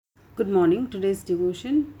Good morning. Today's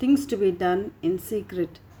devotion, things to be done in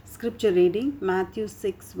secret. Scripture reading, Matthew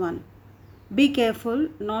 6:1. Be careful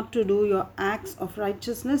not to do your acts of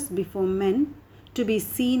righteousness before men to be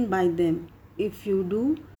seen by them. If you do,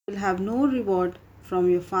 you will have no reward from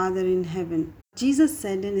your Father in heaven. Jesus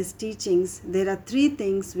said in his teachings, there are three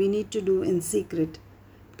things we need to do in secret: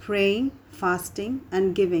 praying, fasting,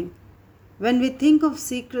 and giving. When we think of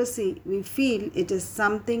secrecy, we feel it is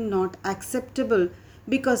something not acceptable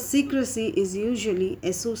because secrecy is usually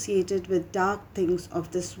associated with dark things of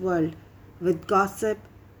this world, with gossip,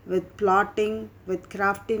 with plotting, with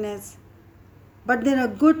craftiness. But there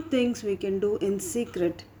are good things we can do in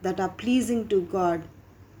secret that are pleasing to God,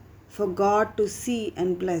 for God to see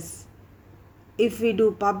and bless. If we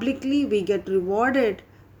do publicly, we get rewarded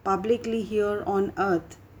publicly here on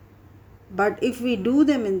earth. But if we do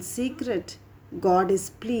them in secret, God is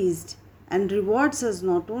pleased and rewards us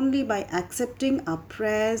not only by accepting our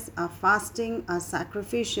prayers, our fasting, our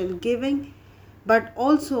sacrificial giving, but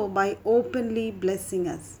also by openly blessing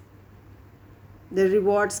us. The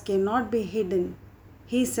rewards cannot be hidden.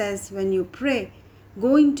 He says, when you pray,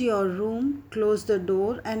 go into your room, close the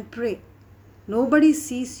door, and pray. Nobody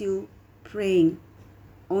sees you praying.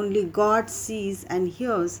 Only God sees and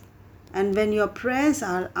hears. And when your prayers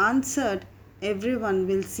are answered, everyone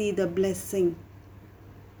will see the blessing.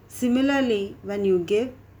 Similarly, when you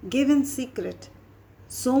give in secret,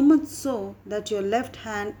 so much so that your left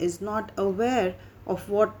hand is not aware of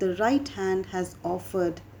what the right hand has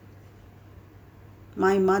offered.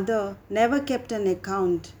 My mother never kept an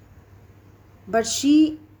account, but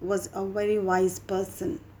she was a very wise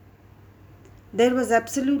person. There was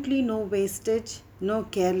absolutely no wastage, no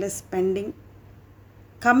careless spending.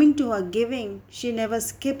 Coming to her giving, she never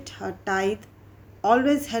skipped her tithe,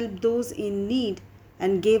 always helped those in need,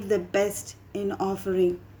 and gave the best in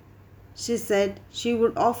offering. She said she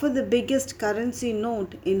would offer the biggest currency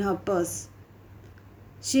note in her purse.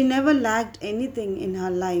 She never lacked anything in her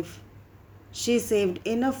life. She saved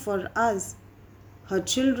enough for us, her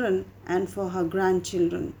children, and for her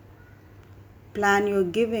grandchildren. Plan your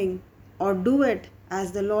giving or do it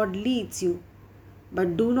as the Lord leads you,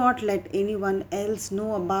 but do not let anyone else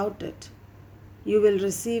know about it. You will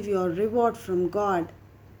receive your reward from God.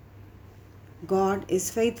 God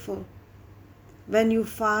is faithful. When you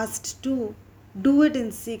fast too, do it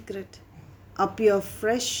in secret. Appear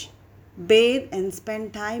fresh, bathe and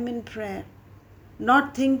spend time in prayer,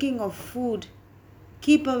 not thinking of food.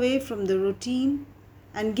 Keep away from the routine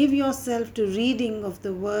and give yourself to reading of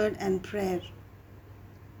the word and prayer.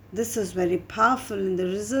 This is very powerful and the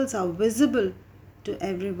results are visible to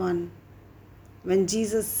everyone. When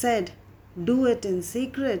Jesus said, do it in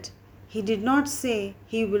secret, he did not say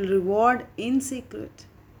he will reward in secret.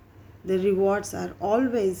 The rewards are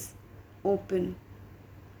always open.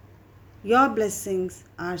 Your blessings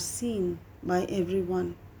are seen by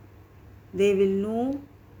everyone. They will know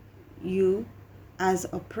you as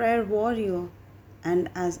a prayer warrior and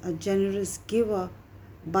as a generous giver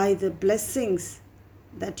by the blessings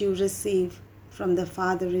that you receive from the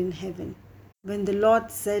Father in heaven. When the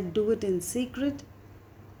Lord said, do it in secret,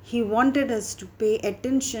 he wanted us to pay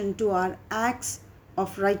attention to our acts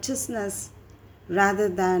of righteousness rather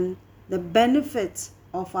than the benefits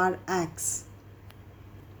of our acts.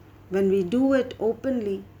 When we do it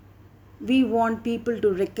openly, we want people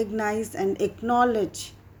to recognize and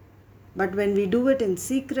acknowledge. But when we do it in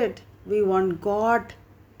secret, we want God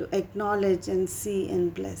to acknowledge and see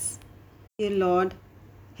and bless. Dear Lord,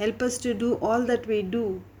 help us to do all that we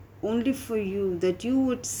do only for you, that you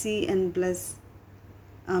would see and bless.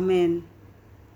 Amen.